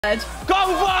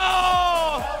Combo!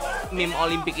 Meme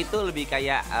Olimpik itu lebih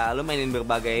kayak lu mainin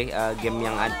berbagai game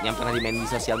yang pernah dimain di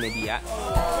sosial media.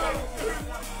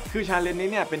 คือชาเลนจ์นี้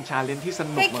เนี่ยเป็นชาเลนจ์ที่ส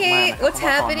นุก Hey มาก Kate, ๆ what's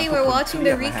happening? We're watching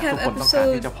the recap ทุกคนต้องการ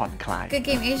episode. ที่จะผ่อนคลาย Good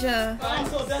Game Asia.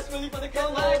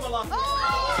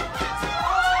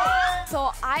 So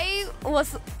I was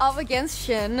up against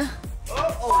Shin.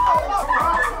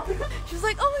 She's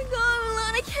like, oh my god,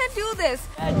 Milan, I can't do this.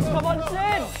 Come on,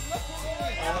 Shin!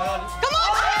 Come on!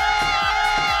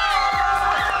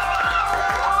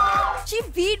 She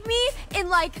beat me in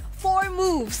like 4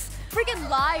 moves. Freaking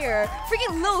liar.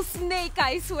 Freaking little snake,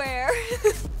 I swear.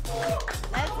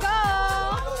 Let's go!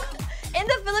 In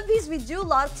the Philippines, we do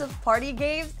lots of party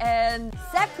games, and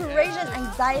separation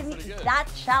anxiety, that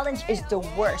challenge is the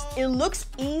worst. It looks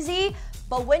easy,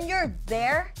 but when you're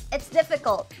there, it's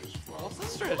difficult.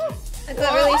 I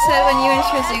got really sad when you and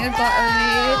Shrizinga got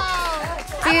eliminated.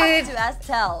 I have Dude, to ask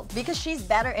Tel, because she's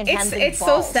better in handling it's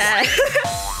so balls. sad.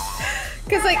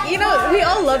 Cause like, you know, we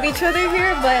all love each other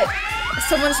here, but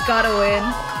someone's gotta win.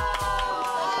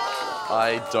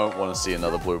 I don't want to see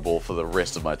another blue ball for the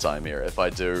rest of my time here. If I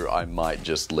do, I might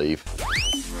just leave.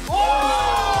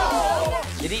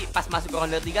 Jadi pas masuk ke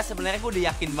ronde 3 sebenarnya gue udah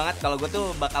yakin banget kalau gue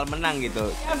tuh bakal menang gitu.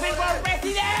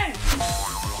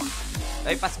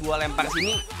 Tapi pas gue lempar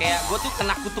sini kayak gue tuh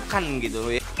kena kutukan gitu.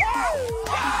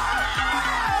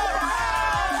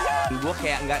 Gue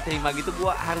kayak nggak terima gitu, gue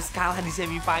harus kalah di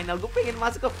semifinal. Gue pengen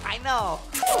masuk ke final.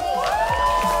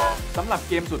 สำหรับ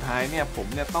เกมสุดท้ายเนี่ยผม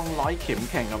เนี่ยต้องร้อยเข็ม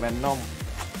แข่งกับแวนนอม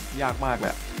ยากมากแหล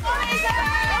ะ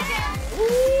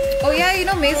Oh yeah, you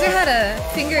know Mazer had a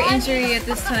finger injury at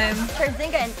this time.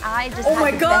 Shrizinga and I just Oh had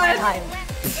my the God. best time.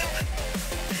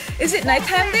 Is it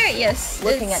nighttime there? Yes,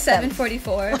 Looking it's at them.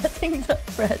 7:44. Watching the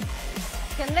red.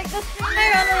 Can make the stream. Hi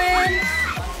Ronalyn.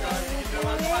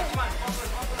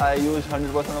 I used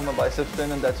 100% of my biceps strain,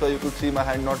 and that's why you could see my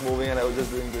hand not moving, and I was just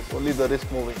doing this. Only the wrist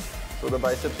moving. So the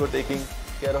biceps were taking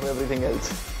care of everything else.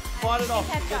 Fought it off,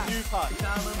 the new part.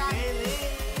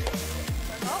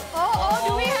 Oh,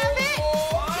 do we have it?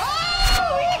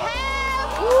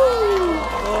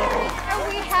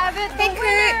 We have it. The Hey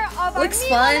winner Kurt, of our looks Meme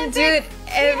fun, Olympics. dude.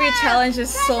 Every challenge is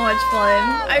so much fun.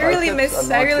 I really miss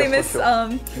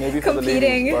Maybe for the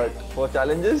competing. ladies, but for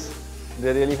challenges,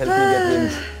 they really help me get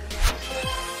wins.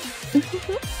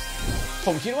 ผ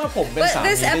มคิดว่าผมเป็น But สามี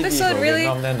this ได้ดีกว่า episode เวน really,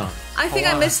 นอมแน่นอน I think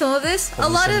I missed some of this. From A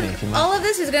lot of Sydney, come on. all of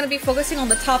this is gonna be focusing on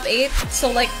the top 8. So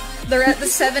like the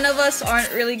 7 of us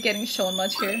aren't really getting shown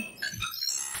much here.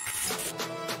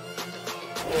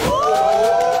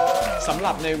 สำห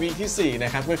รับในวีคที่ 4 น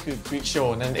ะครับก็คือ Quick Show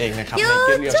นั่นเองนะครับ Yo, ใน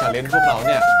Get Real Challenge พวกเราเ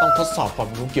นี่ยต้องทดสอบความ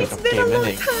รู้เกี่ยวกับเกมนั่นเ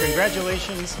อง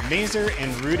Congratulations, Mazer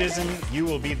and Rudism. You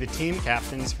will be the team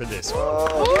captains for this one.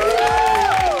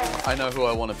 I know who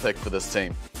I want to pick for this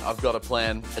team. I've got a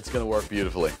plan. It's going to work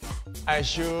beautifully. I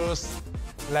choose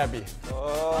Labby.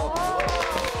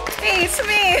 Hey, it's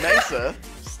me. Mesa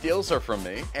steals her from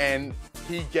me, and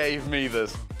he gave me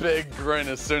this big grin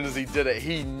as soon as he did it.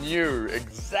 He knew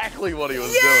exactly what he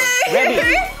was doing. Ready?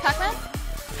 Pac-Man?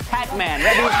 Pac-Man,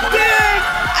 ready? Dude,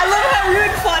 I love how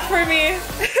Rude fought for me.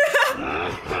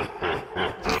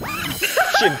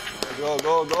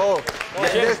 Go.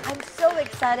 I'm so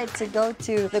excited to go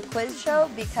to the quiz show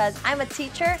because I'm a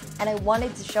teacher and I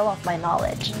wanted to show off my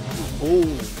knowledge.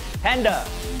 Panda,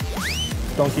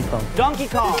 Donkey Kong. Donkey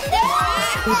Kong.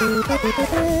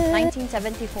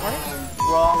 1974?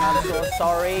 Wrong, I'm so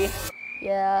sorry.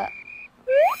 Yeah.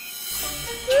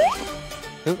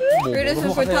 Rude is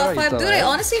for top 5. Dude, I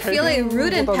honestly feel like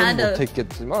Rude and Panda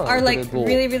are like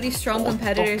really strong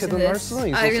competitors in this.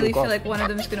 I really feel like one of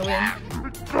them is gonna win.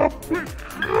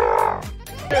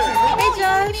 Hey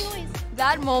Josh.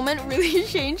 That moment really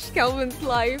changed Kelvin's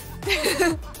life.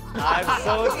 I'm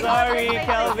so sorry,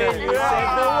 Kelvin. You said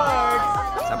the words.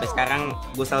 Sampai sekarang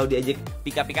gue selalu diajak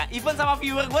pika-pika. Even sama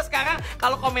viewer gue sekarang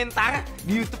kalau komentar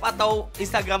di YouTube atau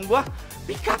Instagram gue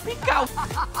pika-pika.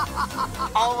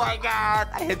 Oh my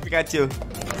god, I hate Pikachu.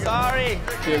 Sorry.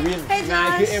 เควิน Hey นาย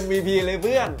คือ Josh. MVP เลยเ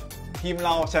พื่อน ทีมเร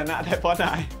าชนะได้เพราะน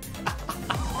าย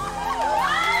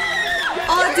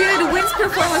Oh dude, Win's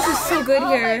performance is so good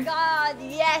Oh my here. god,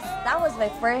 yes! That was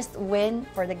my first win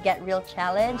for the Get Real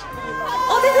Challenge.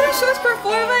 Oh, they didn't show his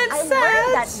performance. I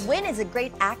learned that Win is a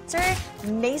great actor.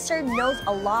 Macer knows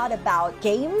a lot about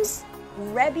games.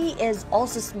 Rebby is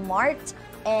also smart.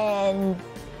 And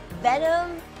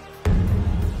Venom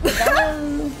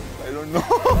I don't know.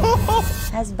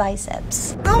 has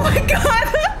biceps. Oh my god.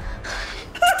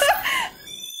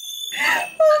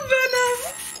 Oh, Venom.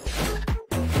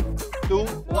 2,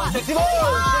 1, 6,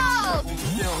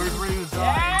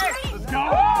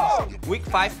 Week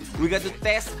 5, we got to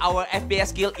test our FPS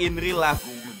skill in real life.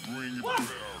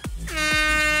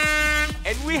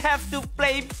 And we have to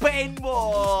play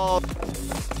paintball.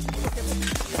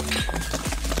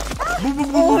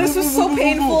 Oh, this was so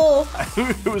painful.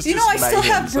 It was you know, I still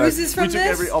have bruises from this. We took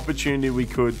every opportunity we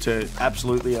could to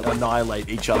absolutely annihilate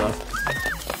each other.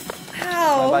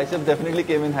 How? My bicep definitely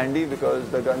came in handy because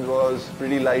the gun was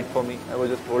pretty light for me. I was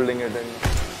just holding it and...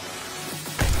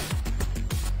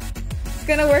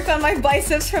 Gonna work on my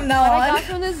biceps from now on. What I got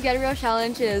from this Get Real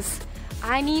challenge is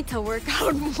I need to work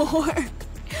out more.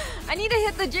 I need to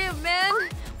hit the gym, man.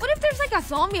 What if there's like a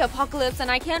zombie apocalypse and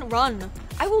I can't run?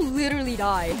 I will literally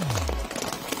die.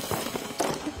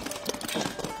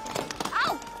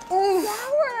 Ow!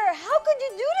 Flower! How could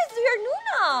you do this to your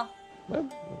Nuna?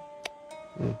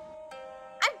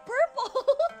 I'm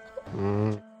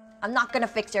purple! I'm not gonna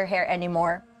fix your hair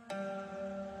anymore.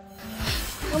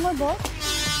 One more ball?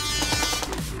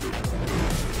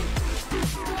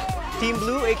 Team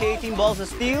Blue, aka Team Balls of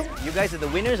Steel, you guys are the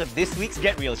winners of this week's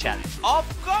Get Real challenge. Of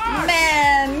course!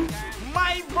 Man!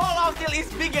 My ball of steel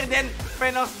is bigger than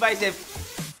Fenos bicep.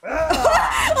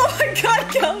 Oh my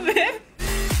god, Kelvin!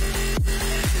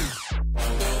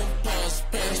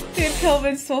 Dude,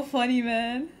 Kelvin's so funny,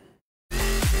 man.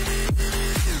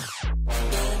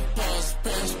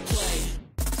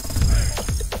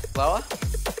 Flower?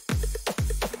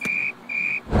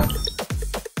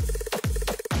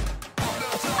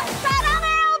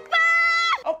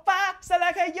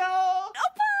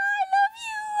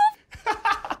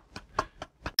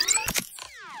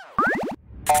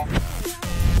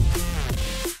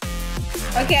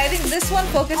 Okay, I think this one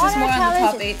focuses more on the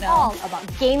top 8 now. All about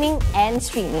gaming and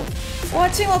streaming.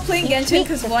 Watching while playing Genshin,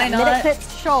 because why not?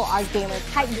 Clips show our gamers'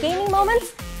 hype gaming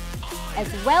moments, as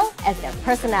well as their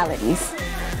personalities.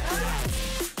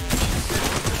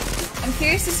 I'm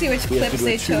curious to see which clips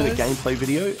they chose. We have to do a 2-minute gameplay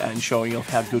video and showing off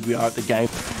how good we are at the game.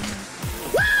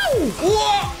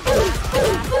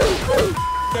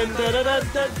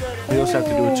 We also have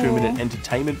to do a 2-minute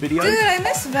entertainment video. Dude, I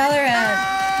miss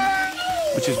Valorant.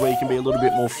 Which is where you can be a little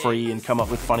bit more free and come up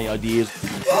with funny ideas. Hey,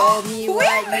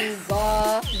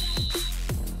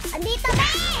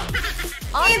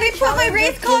 they put my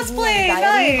Wraith cosplay!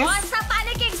 Nice! Oh, stop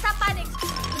panicking, stop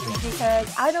panicking! Because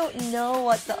I don't know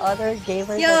what the other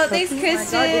gamers Yo, thanks,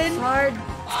 Kristen! It's hard.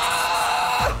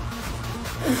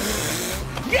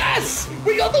 Yes!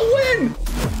 We got the win!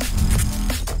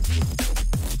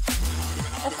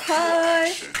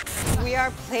 Okay. We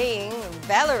are playing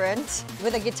Valorant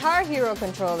with a Guitar Hero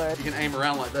controller. You can aim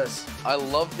around like this. I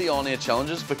love the on-air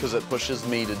challenges because it pushes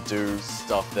me to do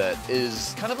stuff that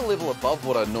is kind of a level above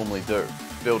what I normally do.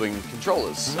 Building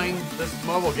controllers. Playing this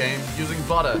mobile game using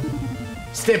butter.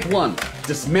 Step 1,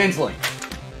 dismantling.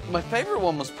 My favorite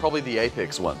one was probably the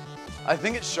Apex one. I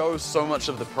think it shows so much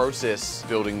of the process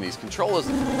building these controllers.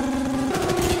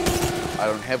 I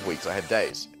don't have weeks, I have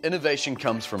days. Innovation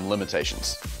comes from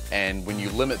limitations. And when you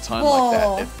limit time like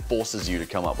that, it forces you to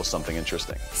come up with something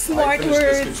interesting. Smart I finished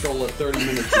words. this controller 30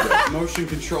 minutes ago. Motion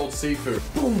controlled seafood.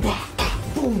 Boom, bah, bah,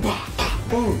 boom, bah, bah,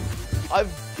 boom.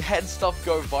 I've had stuff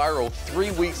go viral 3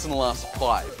 weeks in the last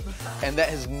 5. And that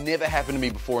has never happened to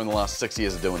me before in the last 6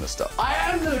 years of doing this stuff. I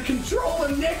am the controller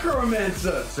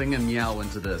necromancer. Sing a meow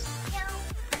into this.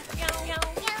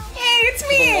 Hey, it's For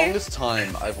me! the longest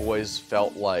time, I've always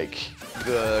felt like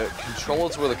the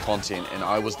controllers were the content and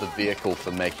I was the vehicle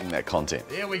for making that content.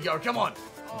 Here we go, come on.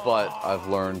 But I've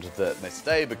learned that they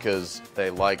stay because they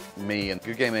like me, and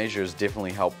Good Game Asia has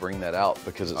definitely helped bring that out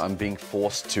because I'm being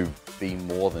forced to be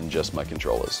more than just my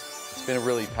controllers. It's been a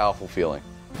really powerful feeling.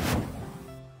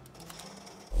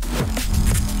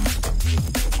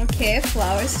 Okay,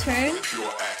 Flower's turn.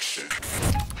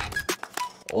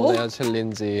 오늘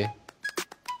챌린지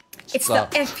It's the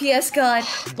FPS god.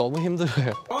 너무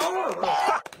힘들어요.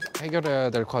 해결해야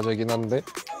될 과제긴 한데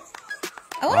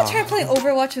I want to try playing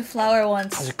Overwatch with Flower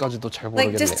once. 아직까지도 잘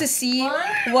Like 모르겠네요. just to see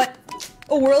what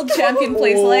a world champion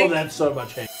plays like. That's so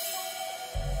much hate.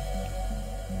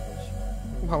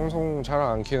 방송 잘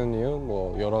안 키우는 이유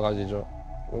뭐 여러 가지죠.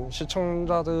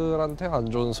 시청자들한테 안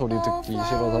좋은 소리 듣기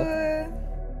싫어서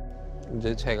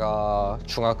이제 제가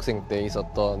중학생 때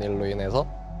있었던 일로 인해서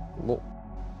뭐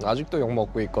아직도 욕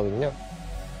먹고 있거든요.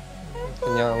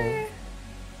 그냥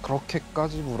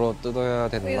그렇게까지 물어 뜯어야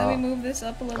됐나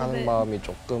하는 마음이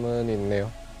조금은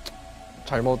있네요.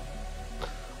 잘못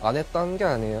안 했다는 게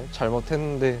아니에요.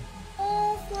 잘못했는데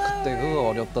그때 그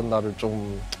어렸던 나를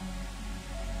좀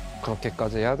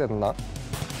그렇게까지 해야 됐나?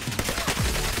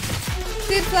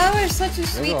 Dude, Flower is such a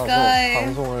sweet 그래서 guy.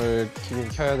 방송을 키긴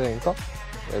켜야 되니까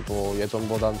그래도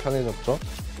예전보단 편해졌죠.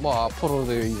 뭐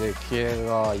앞으로도 이제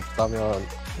기회가 있다면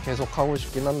계속 하고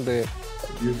싶긴 한데.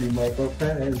 You be my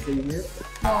girlfriend and say yes?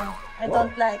 No, I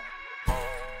don't like.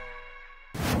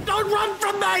 Don't run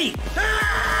from me!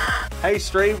 Hey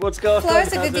Stream, what's going on?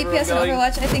 Flower's a good DPS in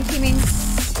Overwatch. I think he means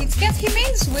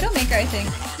Widowmaker, I think.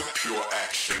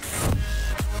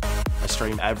 I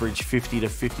stream average 50 to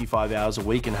 55 hours a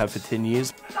week and have for 10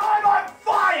 years. I'm on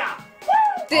fire!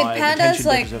 Dude, Panda's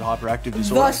like hyperactive the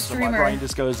disorder, streamer. So my brain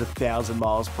just goes 1,000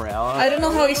 miles per hour. I don't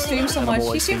know how he streams so much.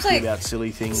 He streams like about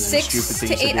silly things 6 and stupid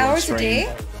things to 8 hours a day.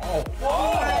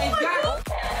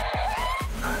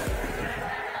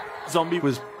 Zombie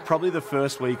was probably the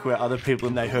first week where other people,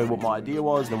 and they heard what my idea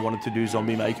was and wanted to do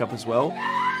zombie makeup as well.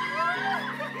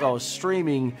 I was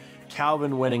streaming,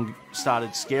 Calvin went and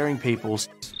started scaring people.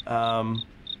 A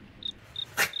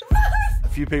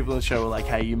few people on the show were like,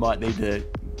 hey, you might need to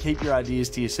keep your ideas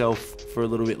to yourself for a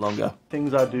little bit longer.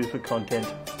 Things I do for content.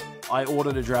 I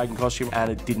ordered a dragon costume and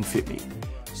it didn't fit me.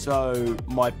 So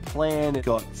my plan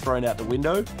got thrown out the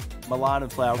window. Milan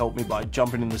and Flower helped me by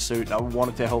jumping in the suit. I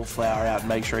wanted to help Flower out and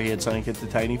make sure he had something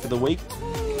entertaining for the week.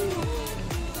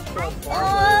 Oh,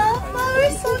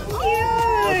 Flower's so cute!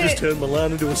 I just turned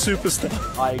Milan into a superstar.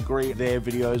 I agree, their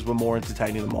videos were more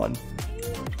entertaining than mine.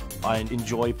 I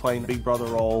enjoy playing the Big Brother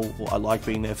role. I like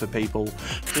being there for people.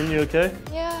 Jin, you okay?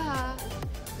 Yeah.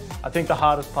 I think the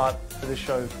hardest part for this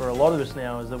show for a lot of us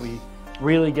now is that we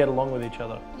really get along with each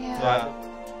other. Yeah.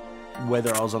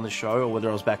 Whether I was on the show or whether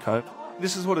I was back home.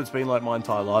 This is what it's been like my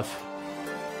entire life.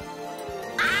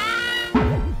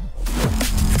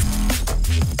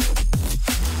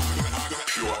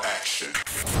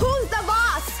 Who's the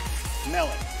boss?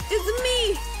 Melon. It's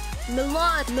me,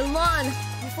 Milan.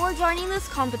 Before joining this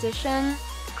competition,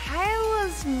 I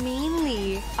was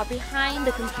mainly behind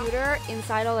the computer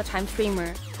inside all the time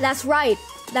streamer. That's right.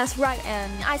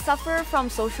 And I suffer from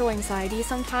social anxiety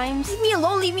sometimes. Leave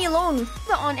me alone.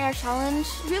 The on-air challenge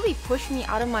really pushed me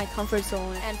out of my comfort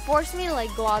zone and forced me to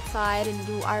like go outside and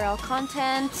do IRL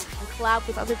content and collab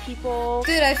with other people.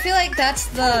 Dude, I feel like that's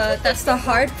the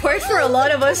hard part for a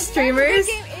lot of us streamers.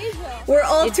 We're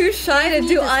all too shy to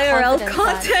do IRL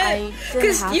content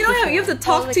because you know how you have to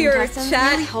talk to your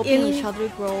chat in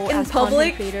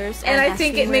public, and I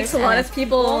think it makes a lot of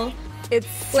people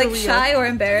like shy or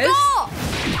embarrassed.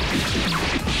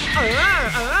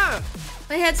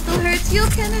 My head still hurts. Yo,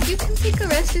 Kenneth, you can take a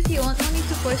rest if you want. No need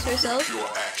to force yourself.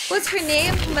 What's her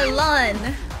name? Milan.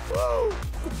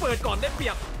 เปิดก่อนได้เปรี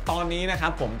ยบตอนนี้นะครั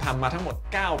บผมทำมาทั้งหมด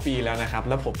9ปีแล้วนะครับ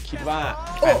แล้วผมคิดว่า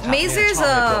Oh, Mazer's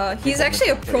he's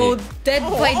actually a pro Dead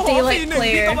by Daylight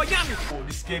player.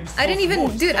 I didn't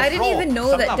even know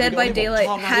that Dead by Daylight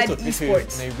had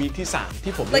esports. ในวีคที่3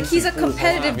ที่ผม Like he's a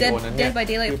competitive Dead by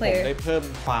Daylight player. ได้เพิ่ม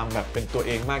ความแบบเป็นตัวเ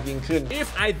องมากยิ่งขึ้น If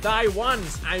I die once,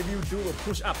 I will do a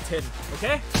push up 10,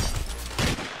 okay?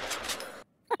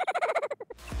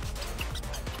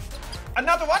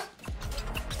 Another one.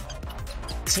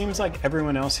 Seems like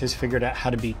everyone else has figured out how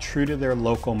to be true to their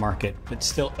local market, but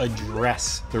still address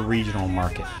the regional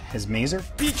market. Has Mazer?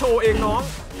 พี่โชว์เองน้อง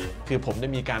คือผมได้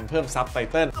มีการเพิ่มซับไต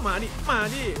เติ้ล มาดิ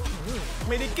ไ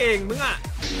ม่ได้เก่งมึงอ่ะ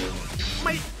ไ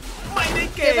ม่ได้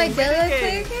เก่ง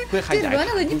เพื่อขยาย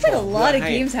Dude, you played a lot of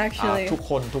games actually. ทุก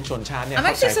คนทุกชนชาติเนี่ย I'm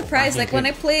actually surprised. Like when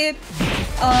I played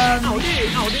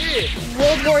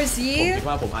World War Z, คิด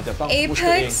ว่าผมอาจจะต้องพุช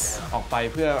ตัวเองออกไป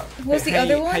เพื่อ what's the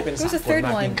other one? ให้เป็น Who's สา the กล third ม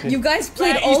าก one? ยิ่งขึ้น You guys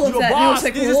played all of that. And I was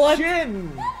like, what?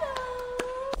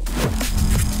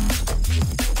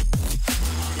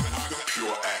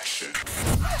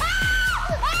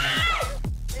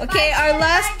 Okay, our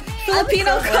last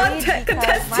Filipino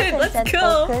contestant. Let's go.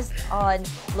 Focused on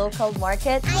local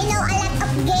market. I know a lot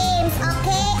of games.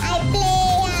 Okay, I play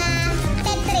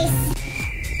Tetris.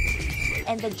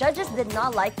 And the judges did not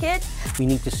like it. We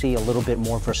need to see a little bit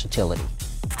more versatility.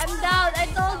 I'm down. I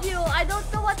told you. I don't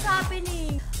know what's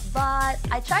happening. But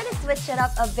I try to switch it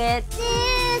up a bit.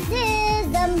 This is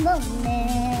the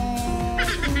moment.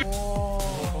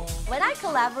 When I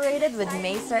collaborated with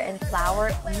Mazer and Flower,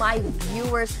 my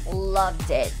viewers loved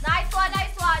it. Nice one.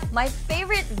 My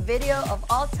favorite video of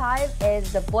all time is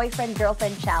the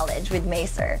boyfriend-girlfriend challenge with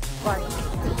Mazer. Fun.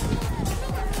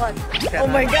 Oh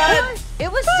my god.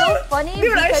 It was so funny.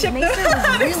 Dude, because Mazer was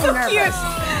really so nervous.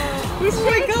 Cute. Oh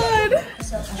my god.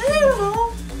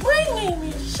 Hello, my name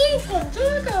is Shifa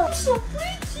Durga. So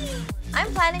pretty.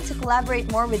 I'm planning to collaborate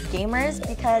more with gamers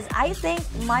because I think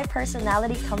my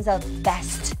personality comes out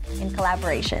best in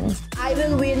collaborations. I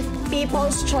will win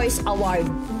People's Choice Award.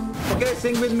 Okay,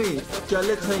 sing with me.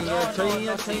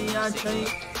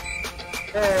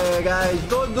 Hey guys,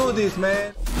 don't do this,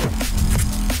 man.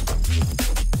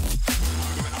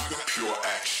 Pure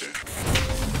action.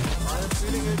 I'm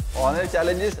feeling it. Honor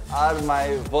challenges are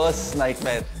my worst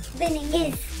nightmare. Winning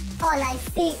is all I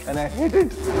see. And I hate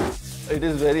it. It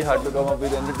is very hard to come up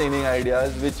with entertaining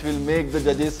ideas which will make the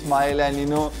judges smile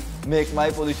and make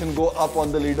my position go up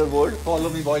on the leaderboard. Follow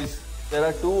me, boys. There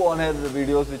are two on-air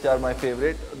videos which are my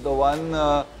favorite. The one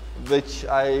which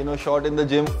I shot in the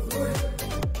gym.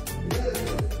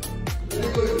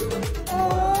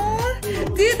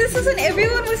 Dude, this was when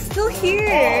everyone was still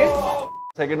here.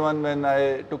 Second one when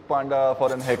I took Panda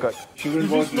for a haircut. Is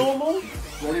this normal?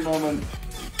 Very normal.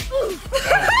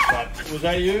 Was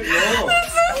that you? No.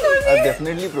 That's so funny. I've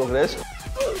definitely progressed.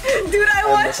 Dude, I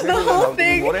watched the whole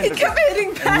thing. He kept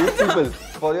hitting And Panda. you people,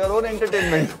 for your own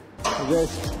entertainment.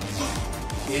 Yes.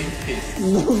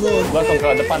 Welcome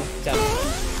ke depan. Jam.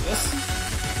 Yes.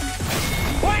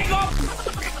 Woi, kok!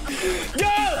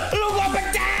 Jul, lu gua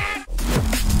pecat!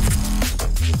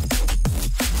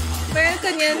 Meron ka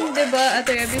niyan, diba, at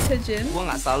Rebi sa gym? Gue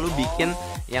nggak selalu bikin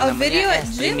yang A video namanya at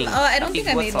gym? streaming, I don't think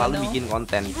I gue made selalu one, no. bikin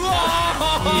konten.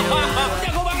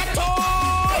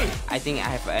 I think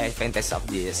I have a fantasy of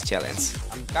this challenge.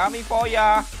 I'm coming for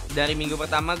ya. Dari minggu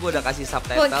pertama gue udah kasih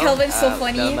subtitle. Well, Kelvin's so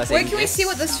funny. dalam bahasa Where can we Inggris. see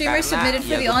what the streamer Karena, submitted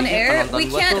for ya, the gue pikir on-air? penonton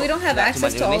gua We don't have nggak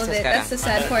access cuma to all of Indonesia it. sekarang. That's the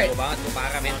sad part. Gue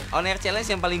parah, men. On-air challenge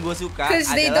yang paling gue suka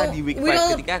Because they adalah don't, di week we 5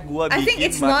 don't, ketika gue I think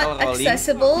bikin it's battle not rolling.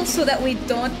 accessible so that we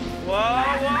don't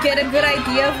get a good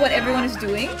idea of what everyone is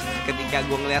doing. Ketika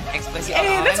gue ngeliat ekspresi Hey,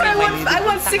 orang-orang that's why yang main ini I tuh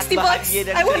won sangat 60 bucks. bahagia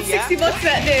dan I won ceria. 60 bucks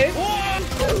that day.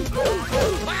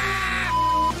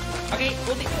 Oke,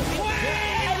 ulti.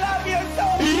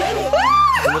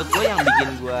 Menurut gue yang bikin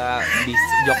gue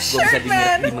bisa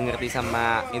dimengerti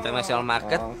sama international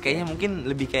market, kayaknya mungkin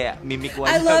lebih kayak mimik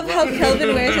wajah. I love gua. how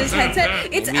Kelvin wears his headset.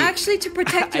 It's actually to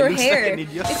protect your I looks like hair. an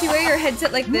idiot. If you wear your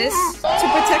headset like this, to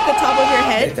protect the top of your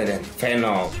head.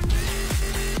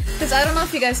 Because I don't know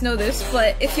if you guys know this,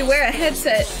 but if you wear a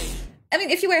headset,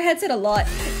 if you wear a headset a lot,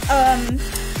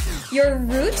 your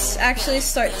roots actually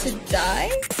start to die.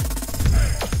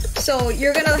 So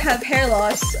you're gonna have hair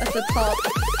loss at the top.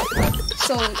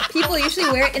 So people usually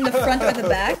wear it in the front or the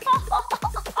back.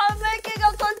 I'm making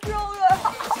a controller.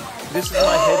 This is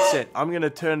my headset. I'm going to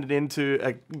turn it into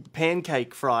a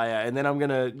pancake fryer and then I'm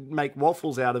going to make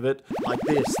waffles out of it like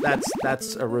this.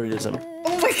 That's a rudism.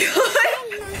 Oh my god!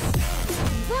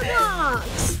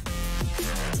 Roblox!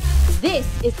 This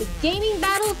is the gaming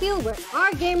battlefield where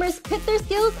our gamers pit their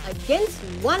skills against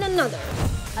one another.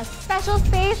 A special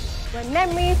space where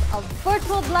memories of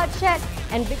virtual bloodshed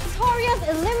and victorious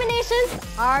eliminations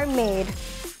are made.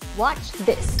 Watch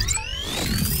this.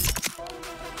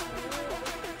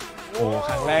 โอ้ค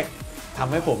รั้งแรกท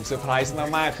ำให้ผมเซอร์ไพรส์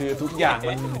มากๆคือทุกอย่าง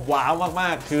มันว้าวม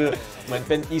ากๆคือเหมือนเ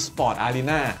ป็น e-sport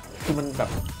arena คือมันแบบ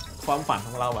ความฝันข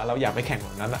องเราอะเราอยากไปแข่งแบ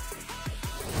บนั้นอะ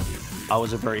I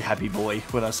was a very happy boy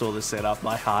when I saw this setup.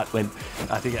 My heart went,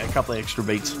 I think, a couple of extra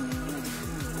beats.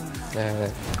 네,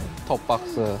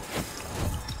 톱박스.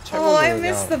 Oh, I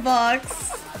missed the box.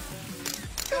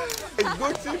 It's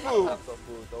good seafood.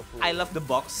 I love the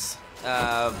box.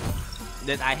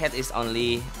 That I had is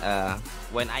only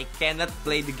when I cannot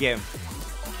play the game.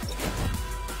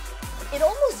 It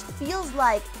almost feels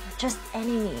like just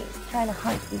enemies trying to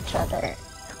hunt each other.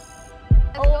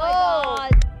 Oh my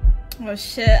god. Oh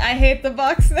shit, I hate the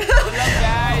box now.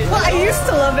 Well, I used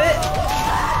to love it.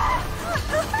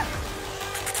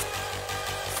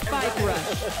 Spike rush.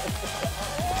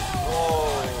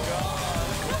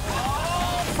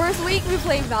 First week we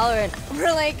played Valorant.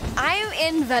 We're like, I'm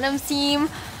in Venom's team.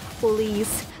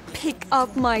 Please pick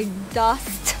up my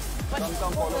dust. The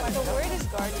word is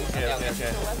guardian.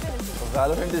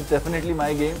 Valorant is definitely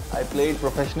my game. I play it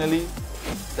professionally.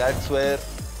 That's where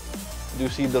you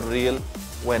see the real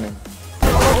Venom.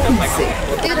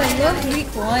 Dude, I love week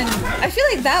 1. I feel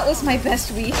like that was my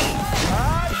best week.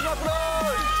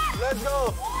 Let's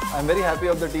go! I'm very happy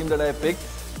of the team that I picked.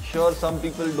 Sure, some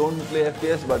people don't play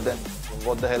FPS, but then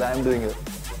what the hell I'm doing here?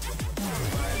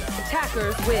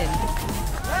 Attackers win.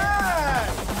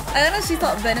 I honestly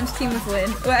thought Venom's team would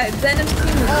win. Well, Venom's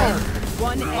team would win.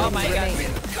 One enemy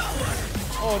remaining.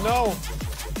 Oh no!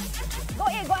 Go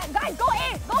in, guys, go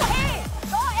in, go in,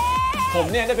 go in! ผม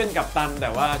เนี่ยได้เป็นกัปตันแต่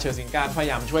ว่าเชอร์ซิงการพยา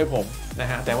ยามช่วยผมนะ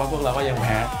ฮะแต่ว่าพวกเราก็ยังแ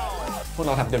พ้พวกเ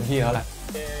ราทำเต็มที่แล้วแหละ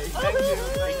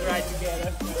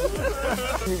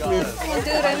Oh,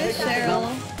 dude, I miss Cheryl.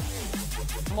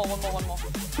 One more.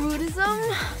 Rudism?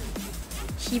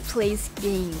 He plays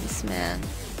games, man.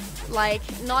 Like,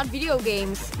 not video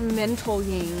games, mental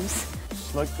games.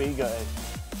 Smoke B guy.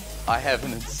 I have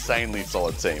an insanely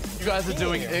solid team. You guys are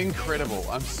doing incredible.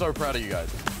 I'm so proud of you guys.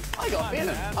 I got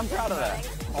Venom. I'm proud of that.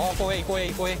 Oh, go away.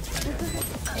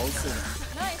 Awesome.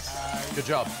 Nice. Good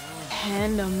job.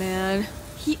 Panda, man.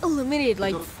 He eliminated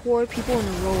like 4 people in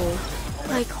a row.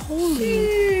 Like,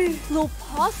 holy little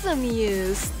possum he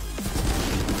is.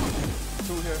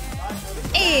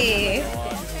 Hey,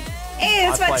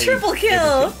 it's my triple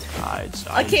kill.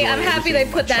 Okay, I'm happy they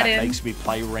put that in. Makes me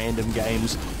play random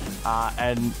games,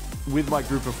 and with my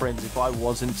group of friends, if I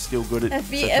wasn't still good at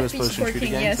first-person shooter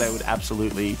games, they would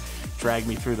absolutely drag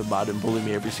me through the mud and bully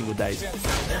me every single day.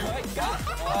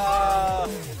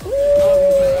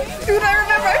 Dude, I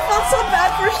remember I felt so bad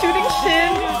for shooting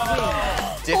Shin.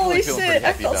 Holy shit,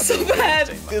 I felt so bad.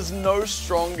 There's no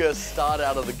stronger start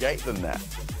out of the gate than that.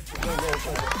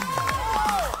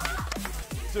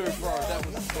 Dude, bro, that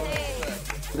was so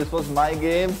sick. This was my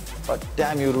game, but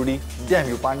damn you, Rudy.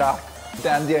 Damn you, Panda.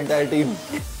 Damn the entire team.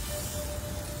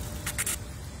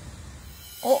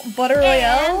 Oh, Butter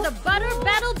Royale. And the butter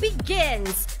battle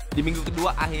begins. Di minggu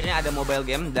kedua akhirnya ada mobile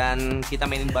game dan kita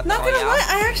mainin Butter Not gonna Royale. lie,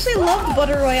 I actually loved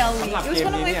Butter Royale. It สำหรับ was เก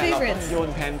ม one of นี้ my เนี่ยเราต้อง favorites. โยน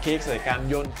แพนเค้กใส่กัน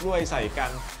โยนกล้วยใส่กั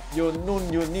นโยนนู่น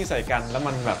โยนนี่ใส่กันแล้ว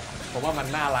มันแบบผมว่ามัน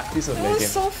น่ารักที่สุด It เลย was เก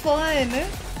ม so fun.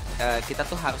 Kita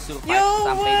tuh harus survive Yo,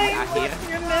 sampai di I akhir.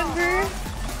 remember.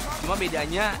 Cuma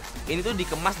bedanya ini tuh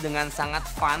dikemas dengan sangat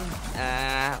fun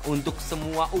untuk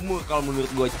semua umur kalau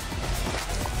menurut gue.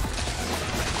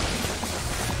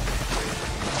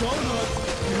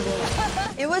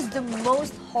 It was the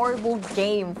most horrible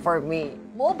game for me.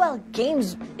 Mobile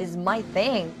games is my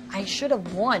thing. I should have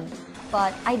won,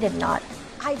 but I did not.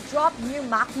 I dropped near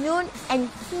Maknoon and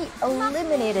he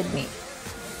eliminated me.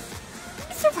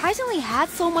 I surprisingly had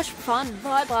so much fun,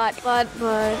 but.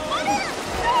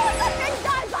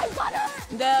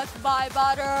 Death by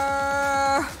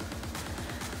Butter!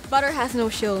 Butter has no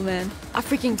shield, man. A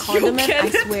freaking condiment, I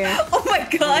swear. Oh my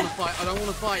god! I don't want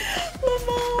to fight.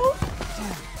 Momo!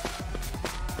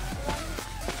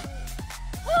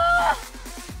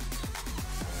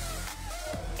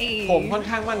 Hey. ผมค่อน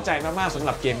ข้างมั่นใจมากๆสำห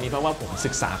รับเกมนี้เพราะว่าผมศึ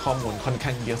กษาข้อมูลค่อนข้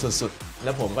างเยอะสุดๆแล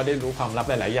ะผมก็ได้รู้ความลับ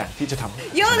หลายๆอย่างที่จะท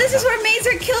ำ Yo, this is where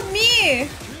Mazer killed me!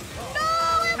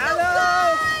 Hello!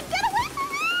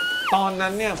 ตอนนั้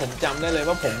นเนี่ยผมจำได้เลย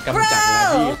ว่าผมกำจัดแล้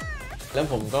วพี่แล้ว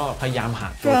ผมก็พยายามหา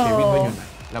ตัวเควินว่าอยู่ไหน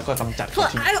แล้วก็กำจัดเขา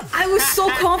ทิ้ง I was so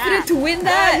confident to win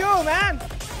that!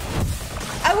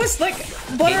 I was like,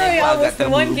 Butter Royale was the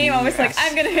one game I was like,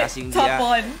 I'm gonna hit top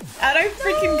 1. And I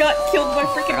freaking got killed by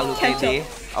freaking ketchup.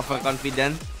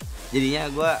 Overconfident. Jadinya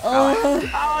gue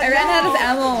I ran out of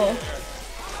ammo.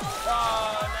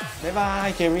 Bye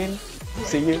bye, Kevin.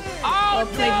 See you. Well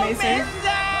played, Mazer.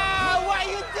 Why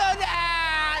you do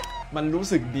that? มันรู้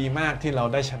สึกดีมากที่เรา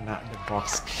ได้ชนะ The Box.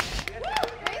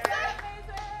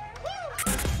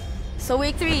 So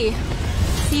week 3.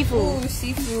 Sifu. Ooh,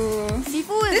 Sifu.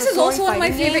 Sifu is This a is also one of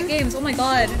my sword favorite fighting games. Oh my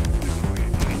god.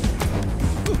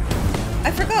 I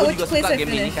forgot which place I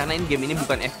game ini finished. karena ini game ini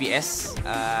bukan FPS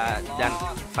dan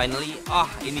finally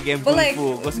ini game But like,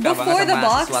 kungfu. Gue suka before banget the sama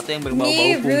box, sesuatu yang berbau-bau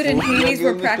me, Rude, and kungfu. Hades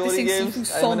were practicing Sifu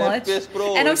so much.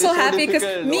 And I'm so happy because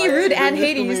me, Rude, and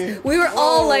Hades, we were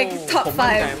all like top ผมมั่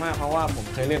นใจ 5. มากเพราะว่าผม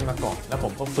เคยเล่นมาก่อนแล้วผ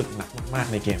มก็ฝึกหนักมาก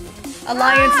ๆในเกม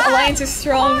Alliance is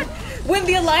strong. When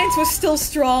the Alliance was still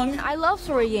strong. I love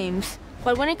story games,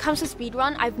 but when it comes to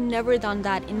speedrun, I've never done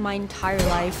that in my entire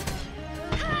life.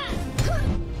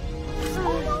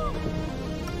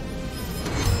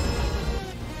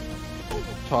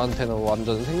 저한테는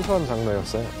완전 생소한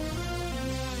장르였어요.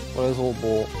 그래서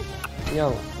뭐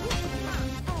그냥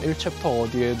 1챕터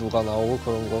어디에 누가 나오고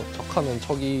그런 거 척하면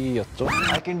척이었죠.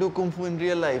 I can do kung fu in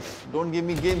real life. Don't give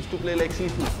me games to play like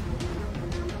Sifu.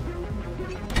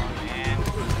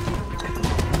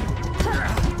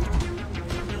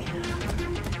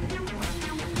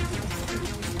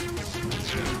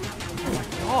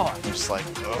 I'm just like,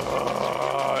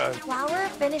 ugh.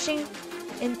 Flower finishing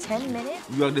in 10 minutes?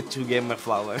 You are the true gamer,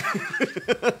 Flower.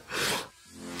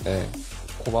 네,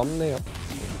 고맙네요.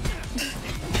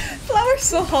 Flower's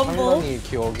so humble. 상당히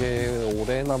기억에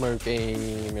오래 남을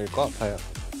게임일 것 같아요.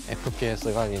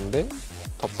 FPS가 아닌데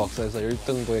덧박스에서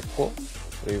 1등도 했고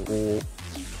그리고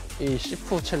이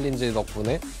시프 챌린지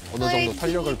덕분에 어느 정도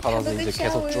탄력을 받아서 이제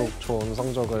계속 쭉 좋은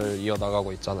성적을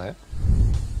이어나가고 있잖아요.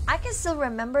 I can still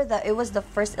remember that it was the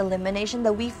first elimination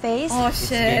that we faced. Oh It's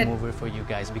shit. game over for you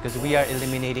guys because we are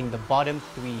eliminating the bottom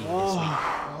 3 this week.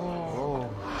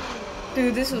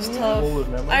 Dude, this was tough.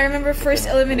 I remember first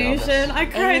elimination. I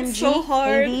cried AMG, so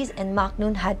hard. Hades, and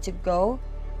Maknoon had to go.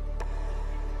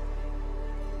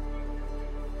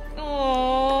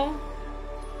 Aww.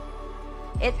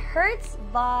 It hurts,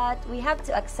 but we have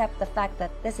to accept the fact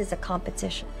that this is a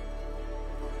competition.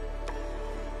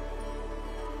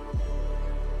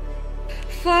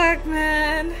 Fuck,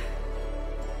 man.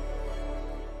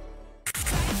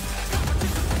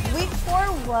 Week 4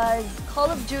 was Call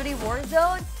of Duty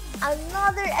Warzone.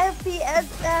 Another FPS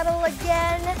battle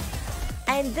again.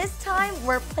 And this time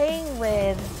we're playing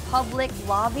with public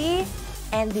lobby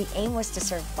and the aim was to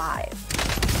survive.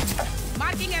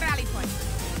 Marking a rally point.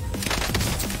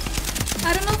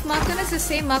 I don't know if Maknun is the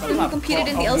same Maknun who competed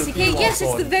in the LCK. Yes,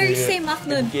 it's the very same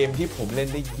Maknun. เกมที่ผมเล่น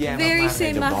ได้แย่มากๆ Very ใน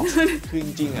same The Box Maknun. คือจ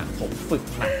ริงๆอ่ะผมฝึก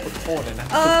หนักโคตรเลยนะ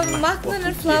Maknun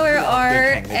and Flower are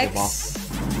ex.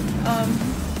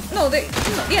 No, they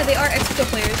are ex-pro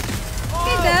players.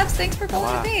 Hey Dabs, thanks for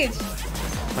following the page.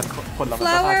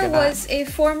 Flower was a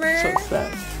former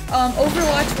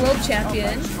Overwatch World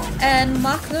Champion, and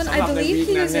Maknun, I believe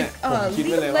he was a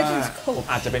League of Legends ผม coach.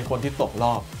 อาจจะเป็นคนที่ตกร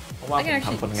อบเพราะว่าผมท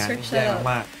ำผลงานที่แย่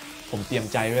มากๆผมเตรียม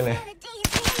ใจไว้เลย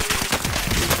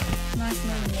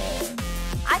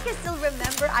I can still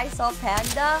remember I saw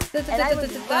Panda and I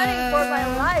was running for my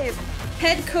life.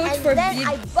 Head coach And for then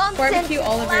I bumped Barbecue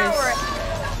into Olivers. Flower.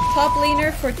 Top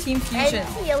laner for Team Fusion. And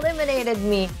he eliminated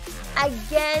me.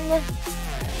 Again.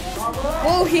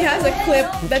 Whoa, he has a clip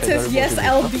that says, yes,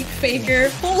 I'll beat Faker.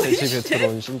 Holy shit.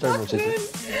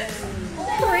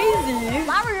 Crazy.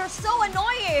 Flower, you're so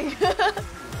annoying.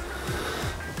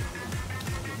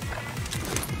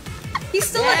 He's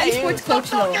still an esports coach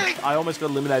though. I almost got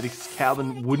eliminated because Calvin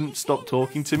wouldn't stop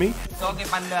talking to me. It's okay,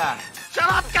 Panda. Shut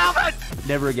up, Calvin!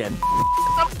 Never again.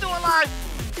 I'm still alive.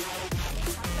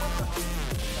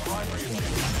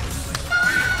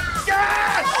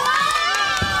 Yes!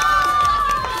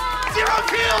 0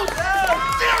 kills!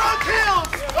 0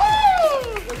 kills! Woo!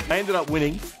 I ended up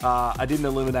winning. I didn't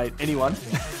eliminate anyone.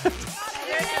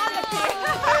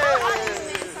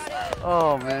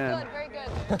 Oh man.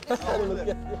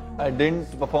 I didn't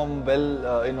perform well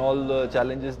in all the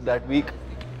challenges that week.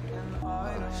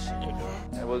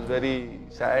 I was very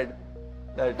sad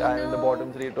that I'm in the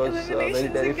bottom 3. It was very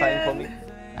terrifying for me.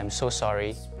 I'm so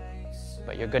sorry,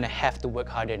 but you're gonna have to work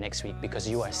harder next week because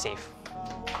you are safe.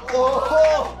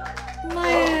 Oh!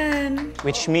 Man.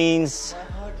 Which means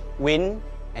Win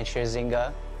and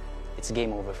Scherzinger, it's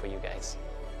game over for you guys.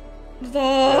 They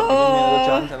have given me another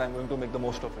chance and I'm going to make the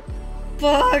most of it.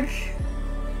 Fuck.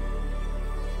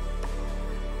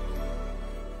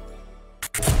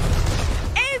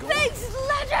 Apex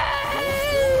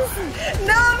Legends!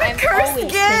 No, the I'm cursed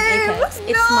always game! playing Apex.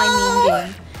 It's my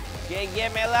main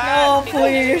game. No,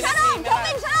 please. Shut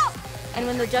up! And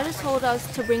when the judges told us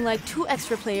to bring like 2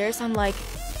 extra players, I'm like,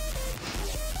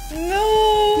 no.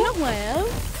 You know who I am?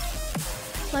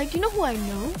 Like, you know who I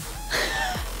know?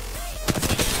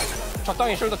 Not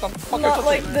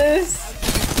like this.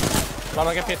 40%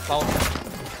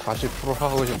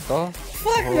 하고 싶다.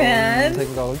 Fuck, man.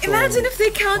 Imagine if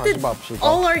they counted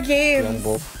all our games.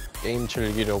 뭐 게임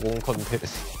즐기려고 온 건데.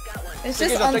 It's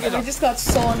just we just got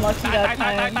so unlucky that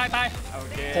time.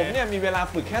 ผมเนี่ยมีเวลา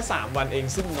ฝึกแค่3 วันเอง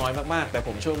ซึ่งน้อยมากๆแต่ผ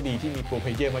มโชคดีที่มีโปรเพล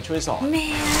เยอร์มาช่วยสอน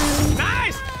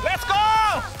Nice! Let's go!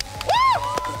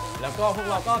 แล้วก็พวก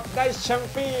เราก็ได้แชม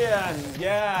เปี้ยน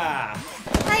yeah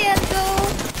Hi Enzo.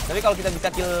 Tapi kalau kita bisa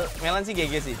kill Melan sih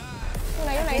GG sih.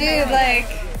 Dude, like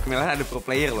Melan ada pro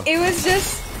player loh. it was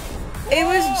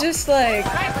just like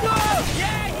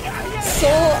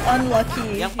so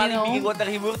unlucky. Yang paling bikin gue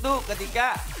terhibur tuh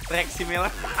ketika track si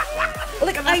Melan.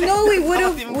 Like I know we would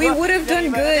have done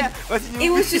good. It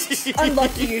was just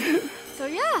unlucky. So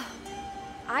yeah,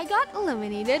 I got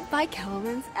eliminated by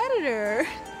Calvin's editor.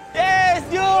 Yes,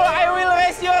 you! I will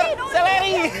raise your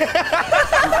salary!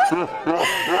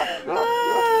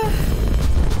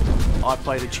 I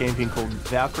played a champion called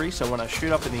Valkyrie, so when I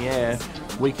shoot up in the air,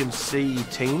 we can see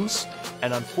teams,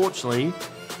 and unfortunately,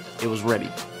 it was ready.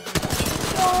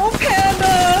 Oh,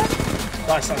 Panda!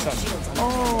 Nice.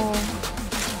 Oh.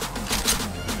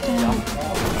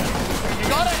 You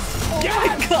got it! Oh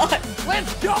my god!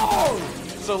 Let's go!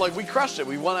 So like we crushed it,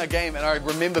 we won our game, and I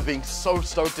remember being so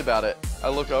stoked about it. I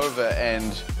look over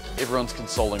and everyone's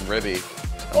consoling Rebby.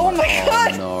 Oh my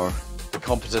god! Oh no, the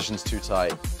competition's too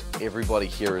tight. Everybody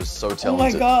here is so Oh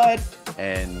talented. my god!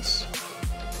 And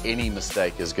any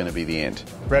mistake is going to be the end.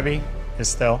 Rebby,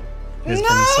 Estelle, it has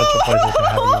been such a pleasure to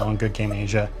have you on Good Game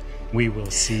Asia. We will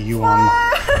see you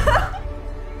online.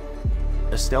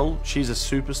 Estelle, she's a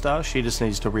superstar. She just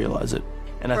needs to realize it.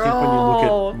 And I think when you look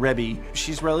at Rebby,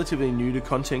 she's relatively new to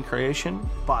content creation,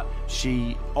 but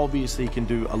she obviously can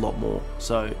do a lot more.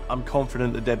 So I'm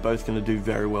confident that they're both going to do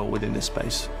very well within this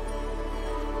space.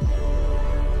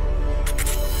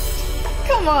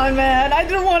 Come on, man! I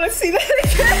didn't want to see that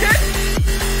again.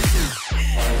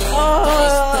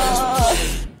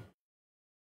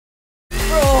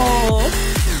 Bro,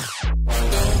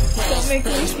 don't make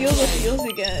me feel the feels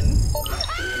again.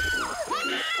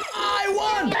 I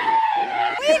won!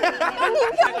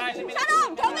 Calvin!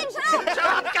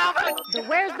 The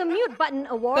Where's the Mute Button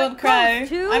award Don't cry. goes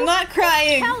to I'm not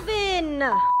crying. Calvin!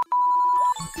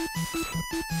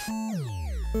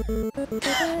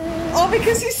 Oh,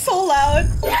 because he's so loud.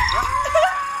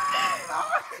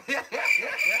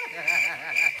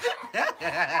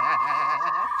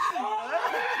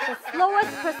 The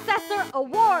Slowest Processor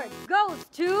award goes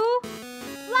to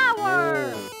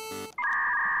Flower!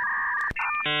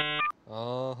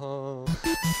 Uh-huh.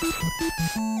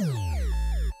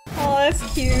 Oh, that's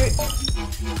cute.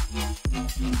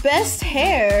 Best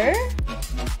hair?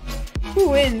 Who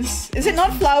wins? Is it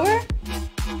not Flower?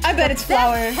 I bet it's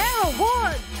Flower. Best hair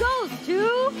award goes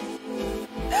to...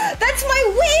 That's my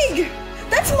wig!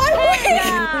 That's my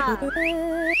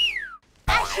wig!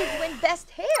 I should win best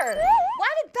hair. Why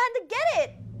did Panda get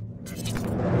it?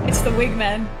 It's the wig,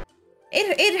 man.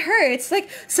 It hurts. Like,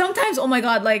 sometimes, oh my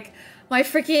god, like, my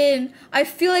freaking... I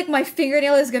feel like my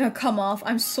fingernail is gonna come off.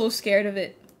 I'm so scared of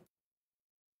it.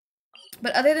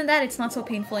 But other than that, it's not so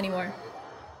painful anymore.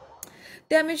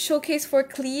 Damage showcase for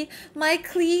Klee. My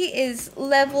Klee is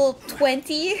level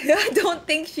 20. I don't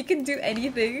think she can do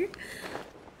anything.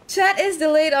 Chat is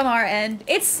delayed on our end.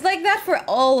 It's like that for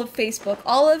all of Facebook.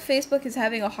 All of Facebook is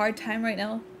having a hard time right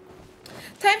now.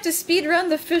 Time to speedrun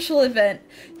the official event.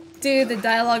 Dude, the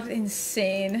dialogue's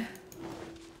insane.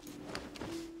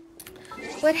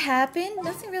 What happened?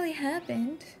 Nothing really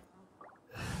happened.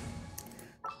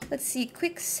 Let's see,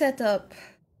 quick setup.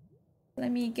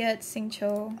 Let me get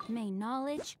Xingqiu. May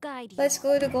knowledge guide you. Let's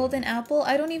go to Golden Apple.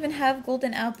 I don't even have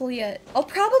Golden Apple yet. I'll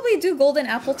probably do Golden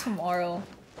Apple tomorrow.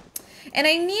 And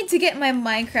I need to get my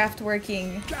Minecraft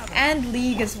working. And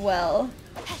League as well.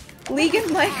 League and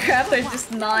Minecraft are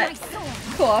just not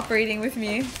cooperating with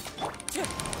me.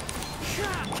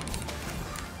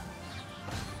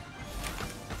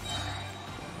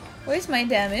 Where's my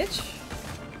damage?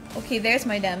 Okay, there's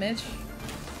my damage.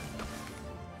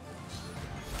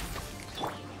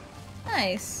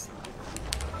 Nice.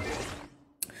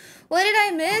 What did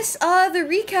I miss? The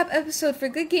recap episode for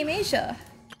Good Game Asia.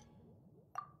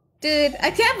 Dude, I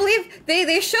can't believe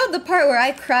they showed the part where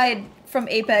I cried from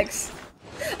Apex.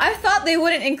 I thought they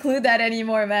wouldn't include that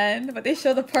anymore, man. But they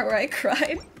showed the part where I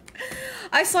cried.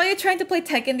 I saw you trying to play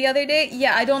Tekken the other day.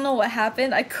 Yeah, I don't know what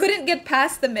happened. I couldn't get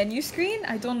past the menu screen.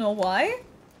 I don't know why.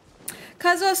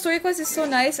 Kazuha's story quest is so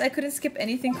nice. I couldn't skip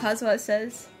anything Kazuha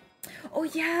says. Oh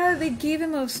yeah, they gave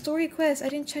him a story quest. I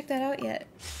didn't check that out yet.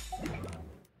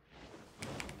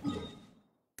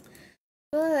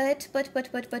 But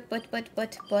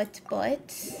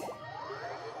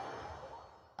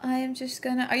I am just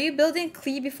gonna... Are you building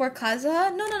Klee before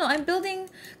Kazuha? No, I'm building...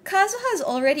 Kazuha's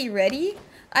already ready.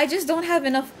 I just don't have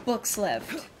enough books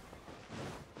left.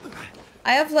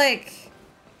 I have like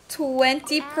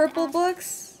 20 purple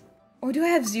books. Or do I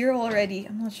have 0 already?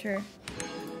 I'm not sure.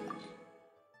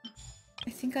 I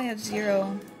think I have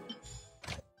 0.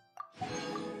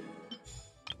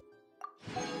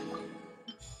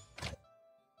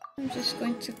 I'm just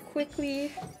going to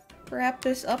quickly wrap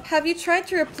this up. Have you tried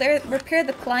to repair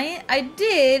the client? I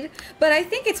did, but I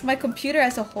think it's my computer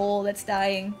as a whole that's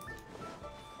dying.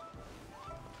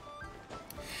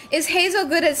 Is Hazel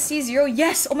good at C0?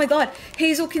 Yes! Oh my god!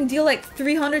 Hazel can deal like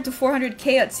 300 to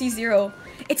 400k at C0.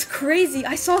 It's crazy!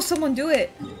 I saw someone do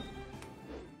it!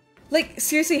 Like,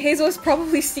 seriously, Hazel is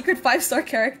probably secret 5-star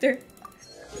character.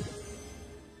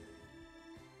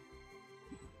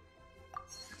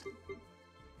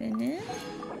 Finish?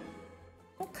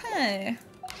 Okay.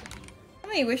 How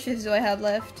many wishes do I have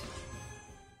left?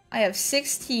 I have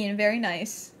 16. Very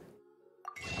nice.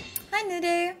 Hi,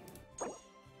 Nude.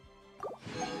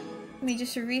 Let me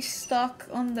just restock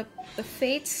on the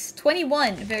fates.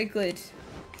 21. Very good.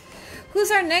 Who's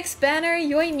our next banner?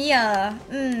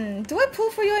 Yoimiya. Do I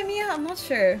pull for Yoimiya? I'm not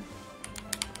sure.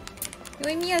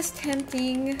 Yoimiya is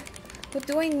tempting. But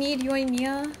do I need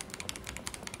Yoimiya?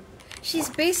 She's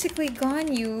basically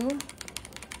Ganyu.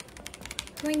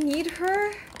 Do I need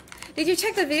her? Did you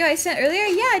check the video I sent earlier?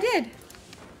 Yeah, I did.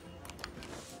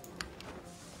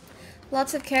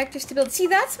 Lots of characters to build. See,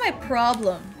 that's my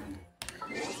problem.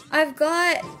 I've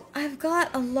got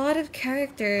a lot of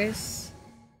characters.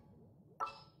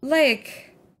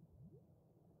 Like,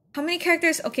 how many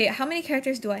characters? Okay, how many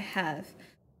characters do I have?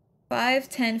 5,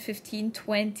 10, 15,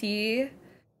 20,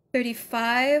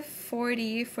 35,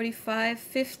 40, 45,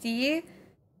 50,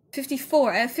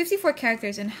 54. I have 54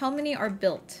 characters, and how many are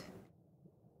built?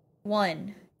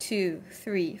 1, 2,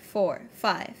 3, 4,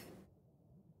 5,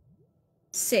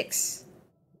 6,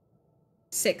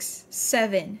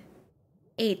 7,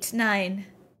 8, 9,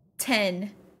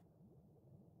 10,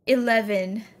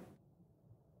 11,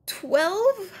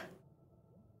 12?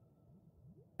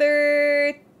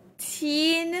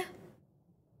 13,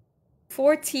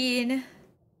 14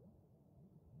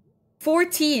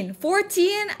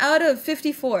 out of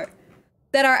 54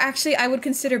 that are actually I would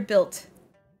consider built.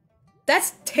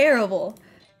 That's terrible.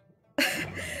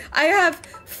 I have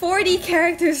 40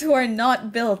 characters who are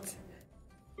not built.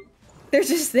 They're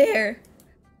just there.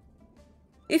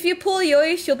 If you pull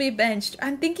Yoi, she'll be benched.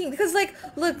 I'm thinking, because like,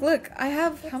 look, I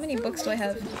have, how many books do I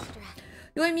have?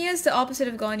 Yoimiya is the opposite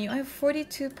of Ganyu. I have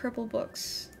 42 purple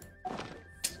books.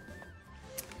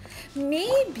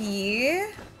 Maybe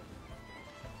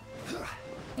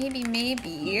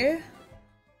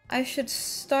I should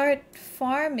start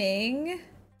farming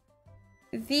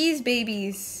these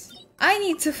babies. I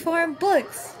need to farm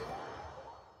books.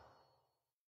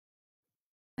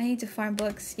 I need to farm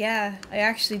books. Yeah, I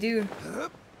actually do.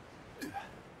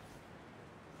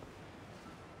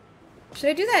 Should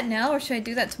I do that now or should I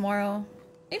do that tomorrow?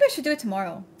 Maybe I should do it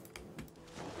tomorrow.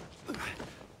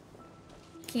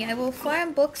 Okay, I will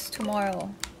farm books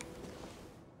tomorrow.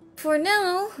 For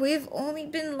now, we've only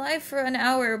been live for an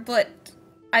hour, but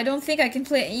I don't think I can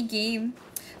play any game.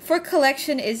 For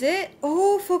collection, is it?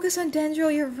 Oh, focus on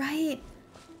Dendro, you're right.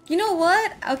 You know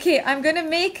what? Okay, I'm gonna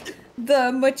make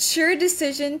the mature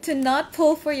decision to not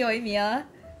pull for Yoimiya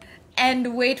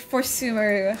and wait for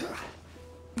Sumeru.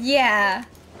 Yeah.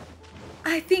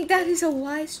 I think that is a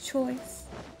wise choice.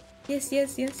 Yes,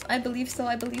 I believe so,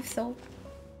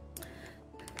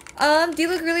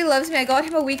 D-Look really loves me. I got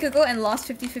him a week ago and lost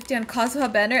 50-50 on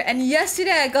Kazuha banner, and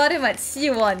yesterday I got him at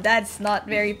C1. That's not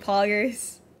very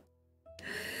poggers.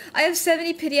 I have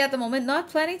 70 pity at the moment, not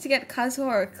planning to get Kazuha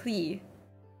or Klee.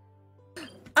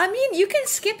 I mean, you can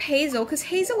skip Hazel, because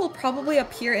Hazel will probably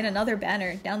appear in another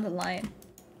banner down the line.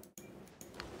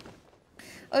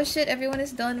 Oh shit, everyone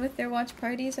is done with their watch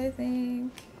parties, I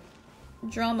think.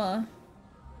 Drama.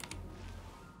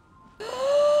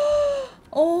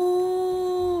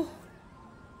 Oh.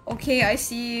 Okay, I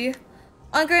see.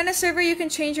 On Garena server, you can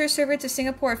change your server to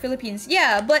Singapore or Philippines.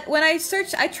 Yeah, but when I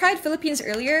searched, I tried Philippines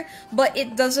earlier, but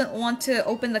it doesn't want to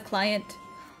open the client.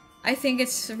 I think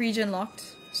it's region locked,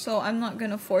 so I'm not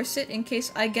gonna force it in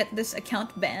case I get this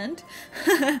account banned.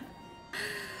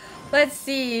 Let's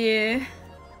see.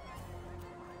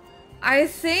 I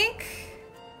think...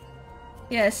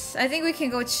 Yes, I think we can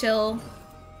go chill.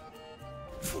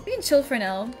 We can chill for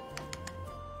now.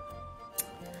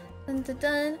 Dun, dun,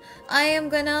 dun. I am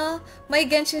gonna... My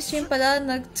Genshin stream pala,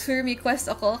 nag-tour me quest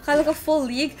ako. Kala ko full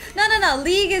League. No,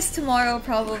 League is tomorrow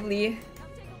probably.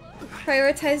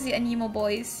 Prioritize the Animo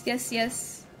boys.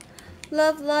 Yes.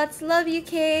 Love lots. Love you,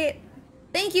 Kate.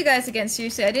 Thank you guys again,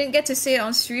 seriously. I didn't get to say it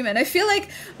on stream, and I feel like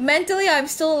mentally I'm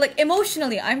still, like,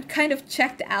 emotionally, I'm kind of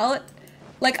checked out.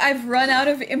 Like, I've run out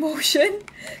of emotion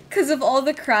because of all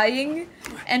the crying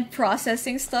and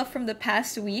processing stuff from the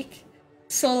past week.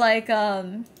 So, like,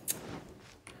 I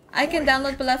can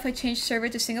download pala if I change server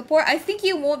to Singapore. I think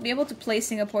you won't be able to play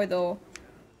Singapore, though,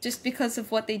 just because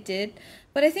of what they did.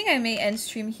 But I think I may end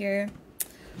stream here.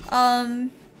 I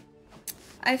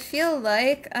feel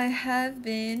like I have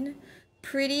been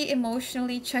pretty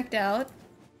emotionally checked out.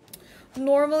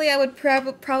 Normally, I would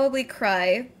probably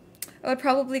cry. I would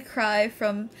probably cry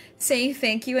from saying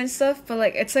thank you and stuff, but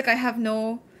like it's like I have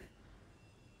no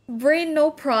brain no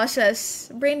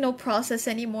process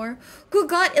anymore. Who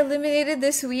got eliminated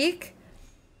this week?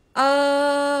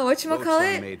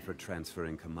 Whatchamacallit? Made for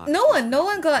transferring no one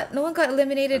got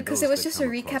eliminated because it was just a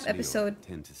recap episode.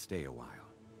 Tend to stay a while.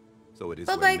 So it is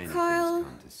bye, Carl.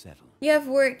 You have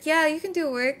work. Yeah, you can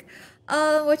do work.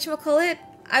 Whatchamacallit?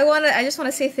 I just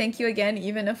wanna say thank you again,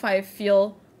 even if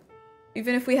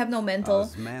we have no mental.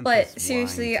 But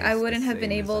seriously, I wouldn't have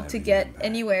been able to get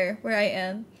anywhere where I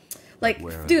am. Like,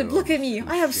 dude, look at me.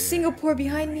 I have Singapore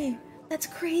behind me. That's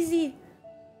crazy.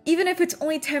 Even if it's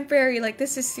only temporary, like,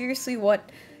 this is seriously what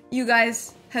you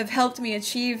guys have helped me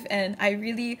achieve, and I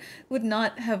really would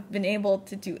not have been able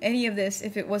to do any of this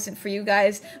if it wasn't for you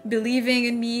guys believing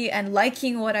in me and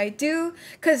liking what I do,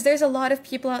 because there's a lot of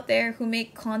people out there who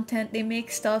make content, they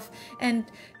make stuff, and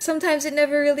sometimes it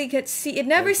never really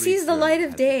sees the light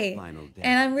of day.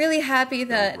 And I'm really happy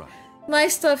that my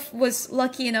stuff was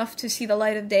lucky enough to see the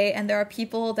light of day, and there are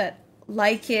people that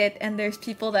like it, and there's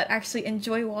people that actually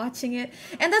enjoy watching it,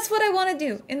 and that's what I want to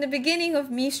do. In the beginning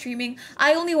of me streaming,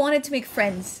 I only wanted to make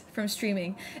friends from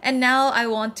streaming, and now I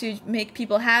want to make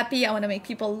people happy. I want to make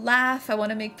people laugh. I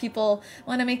want to make people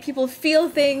feel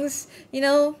things, you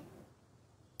know.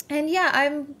 And yeah,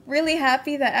 I'm really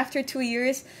happy that after 2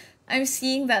 years, I'm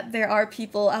seeing that there are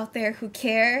people out there who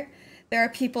care. There are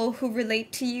people who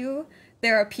relate to you.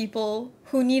 there are people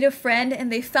who need a friend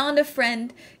and they found a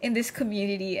friend in this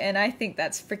community, and I think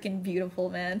that's freaking beautiful,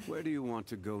 man. Where do you want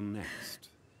to go next?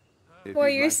 More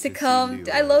years to come.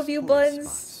 I love you,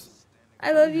 Buns.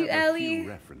 I love you, Ali.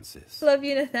 Love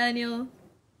you, Nathaniel.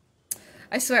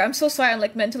 I swear, I'm so sorry I'm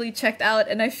like mentally checked out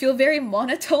and I feel very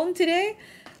monotone today.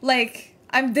 Like,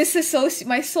 I'm disassociated.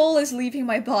 My soul is leaving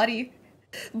my body.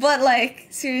 But like,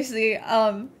 seriously,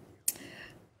 from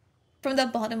the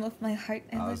bottom of my heart,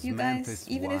 I love you guys.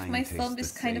 Even if my thumb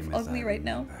is kind of ugly right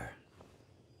now.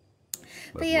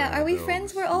 But yeah, are we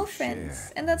friends? We're all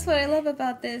friends. And that's what I love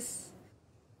about this.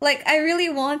 Like, I really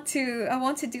want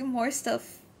to do more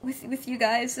stuff with you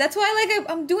guys. That's why like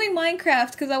I'm doing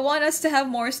Minecraft, because I want us to have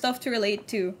more stuff to relate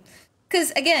to. Because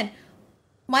again,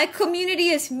 my community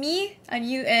is me and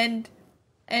you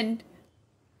and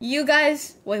you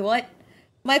guys. Wait, what?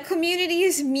 My community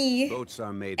is me. Boats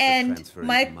are made and for transferring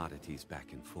my commodities back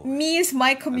and forth. me is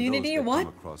my community. And those that What?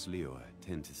 come across Liyue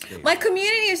tend to stay. My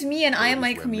community is me and I am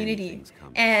my community.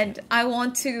 And I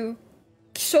want to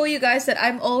show you guys that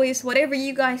I'm always, whatever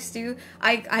you guys do,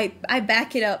 I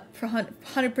back it up for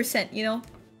 100%, you know?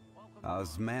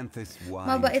 Osmanthus wine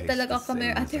Mabait tastes talaga the kami,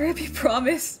 same as Ate Reby,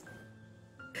 promise.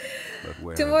 But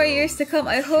where 2 are more those years to come.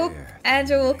 who I hope share?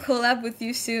 Andrew will collab with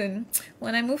you soon.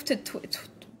 When I move to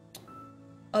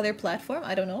other platform,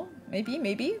 I don't know.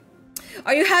 Maybe.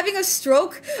 Are you having a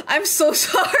stroke? I'm so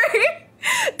sorry.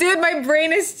 Dude, my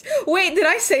brain is... Wait, did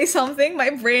I say something?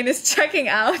 My brain is checking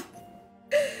out.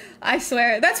 I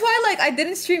swear. That's why, like, I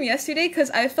didn't stream yesterday, because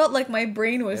I felt like my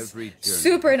brain was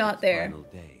super not there.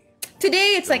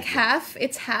 Today, it's like half.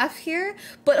 It's half here.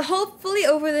 But hopefully,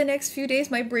 over the next few days,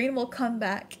 my brain will come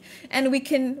back. And we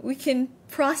can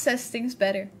process things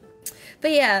better.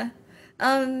 But yeah.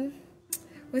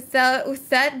 With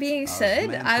that being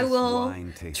said, I will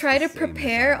try to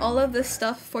prepare all of the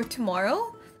stuff for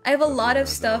tomorrow. I have a lot of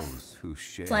stuff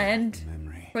planned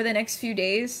for the next few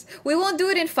days. We won't do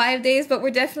it in 5 days, but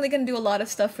we're definitely gonna do a lot of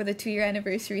stuff for the 2-year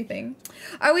anniversary thing.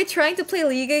 Are we trying to play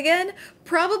League again?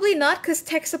 Probably not, because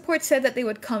tech support said that they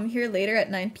would come here later at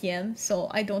 9 PM, so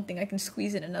I don't think I can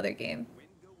squeeze in another game.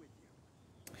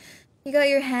 You got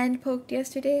your hand poked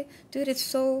yesterday? Dude, it's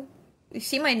so... You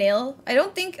see my nail? I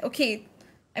don't think... Okay,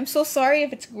 I'm so sorry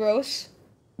if it's gross,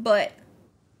 but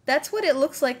that's what it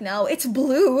looks like now. It's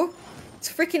blue.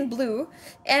 It's freaking blue.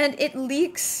 And it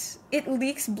leaks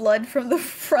blood from the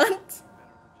front.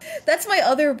 That's my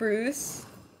other bruise.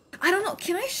 I don't know.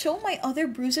 Can I show my other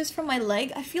bruises from my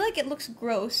leg? I feel like it looks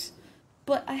gross.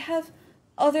 But I have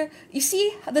other... You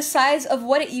see the size of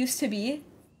what it used to be?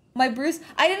 My bruise...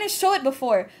 I didn't show it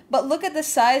before, but look at the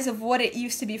size of what it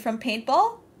used to be from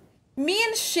paintball. Me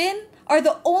and Shin are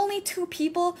the only 2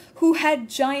 people who had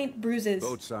giant bruises.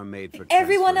 Boats are made for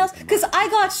Everyone else, because I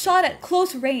got shot at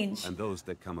close range. and those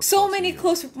that come So across many Liyue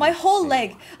close, my whole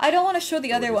leg. I don't want to show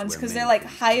the other ones because they're like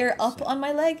higher up on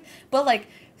my leg, but like,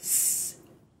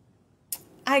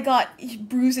 I got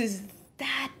bruises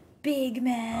that big,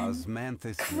 man.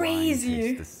 Osmanthus Crazy.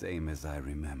 wine tastes the same as I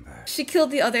remember. She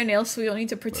killed the other nails, so we don't need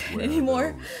to pretend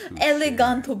anymore.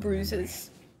 Eleganto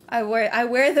bruises. I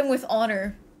wear them with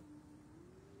honor.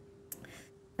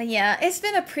 But yeah, it's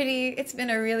been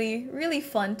a really, really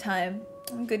fun time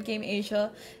on Good Game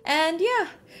Asia. And yeah,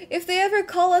 if they ever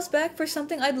call us back for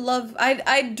something,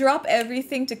 I'd drop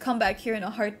everything to come back here in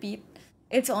a heartbeat.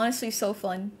 It's honestly so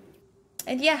fun.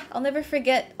 And yeah, I'll never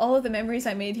forget all of the memories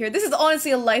I made here. This is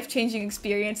honestly a life-changing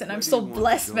experience, and I'm so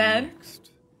blessed, man.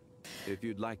 If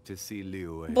you'd like to see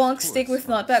Liyue, Bonk stick with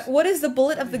knockback. What is the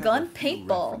bullet of the gun?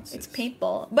 Paintball. It's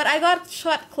paintball. But I got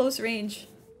shot close range.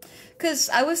 Because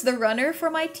I was the runner for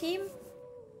my team,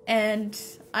 and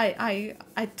I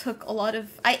took a lot of...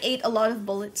 I ate a lot of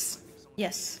bullets.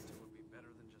 Yes.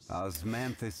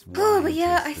 Osmanthus Oh, but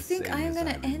yeah, I think I'm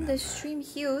gonna end the stream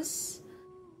here.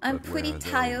 I'm pretty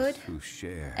tired.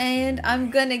 And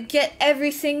I'm gonna get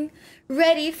everything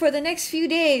ready for the next few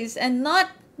days and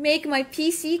not make my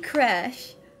PC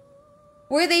crash.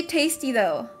 Were they tasty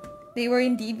though? They were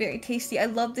indeed very tasty. I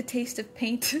love the taste of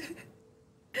paint.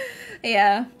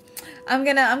 Yeah. I'm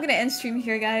gonna end stream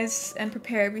here, guys, and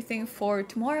prepare everything for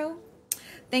tomorrow.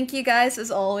 Thank you guys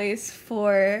as always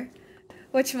for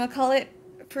whatchamacallit,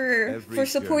 for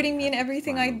supporting me in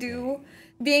everything I do,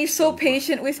 being so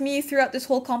patient with me throughout this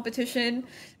whole competition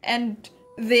and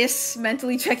this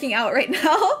mentally checking out right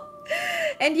now.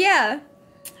 And yeah,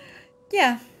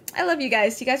 I love you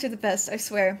guys. You guys are the best, I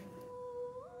swear.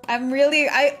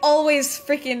 I always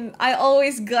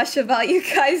gush about you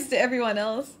guys to everyone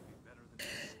else.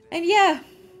 And yeah,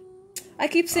 I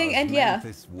keep saying and yeah.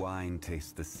 Osmanthus wine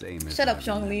tastes the same as Shut up, I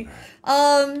Zhongli.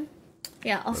 remember.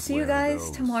 Yeah, I'll But see you where are guys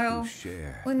those tomorrow who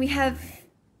share when we have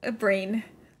a brain.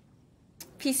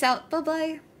 Peace out. Bye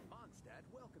bye.